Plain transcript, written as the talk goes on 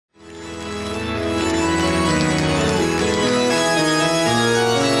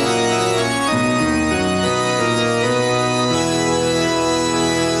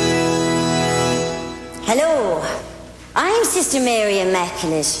Sister Mary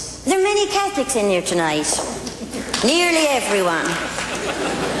Immaculate. There are many Catholics in here tonight. Nearly everyone.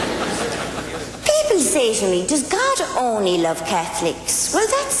 People say to me, does God only love Catholics? Well,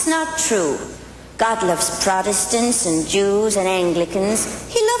 that's not true. God loves Protestants and Jews and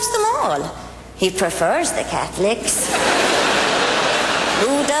Anglicans. He loves them all. He prefers the Catholics.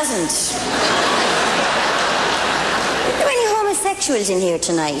 Who doesn't? Are there any homosexuals in here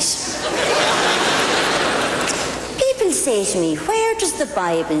tonight? People say to me, where does the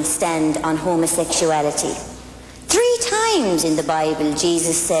Bible stand on homosexuality? 3 times in the Bible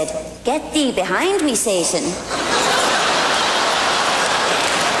Jesus said, "Get thee behind me, Satan."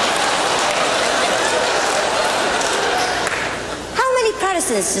 How many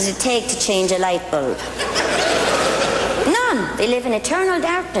Protestants does it take to change a light bulb? None. They live in eternal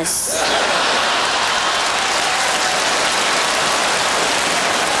darkness.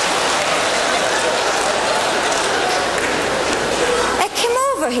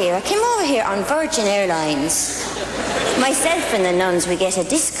 I came over here on Virgin Airlines. Myself and the nuns, we get a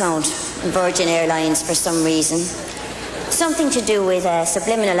discount on Virgin Airlines for some reason. Something to do with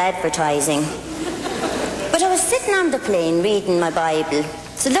subliminal advertising. But I was sitting on the plane reading my Bible.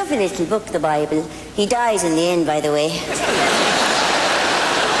 It's a lovely little book, the Bible. He dies in the end, by the way.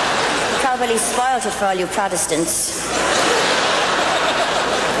 Probably spoiled it for all you Protestants.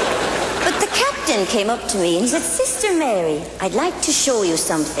 But the captain came up to me and he said, "Sister Mary, I'd like to show you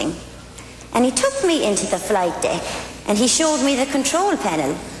something." And he took me into the flight deck and he showed me the control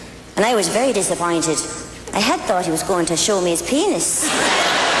panel. And I was very disappointed. I had thought he was going to show me his penis.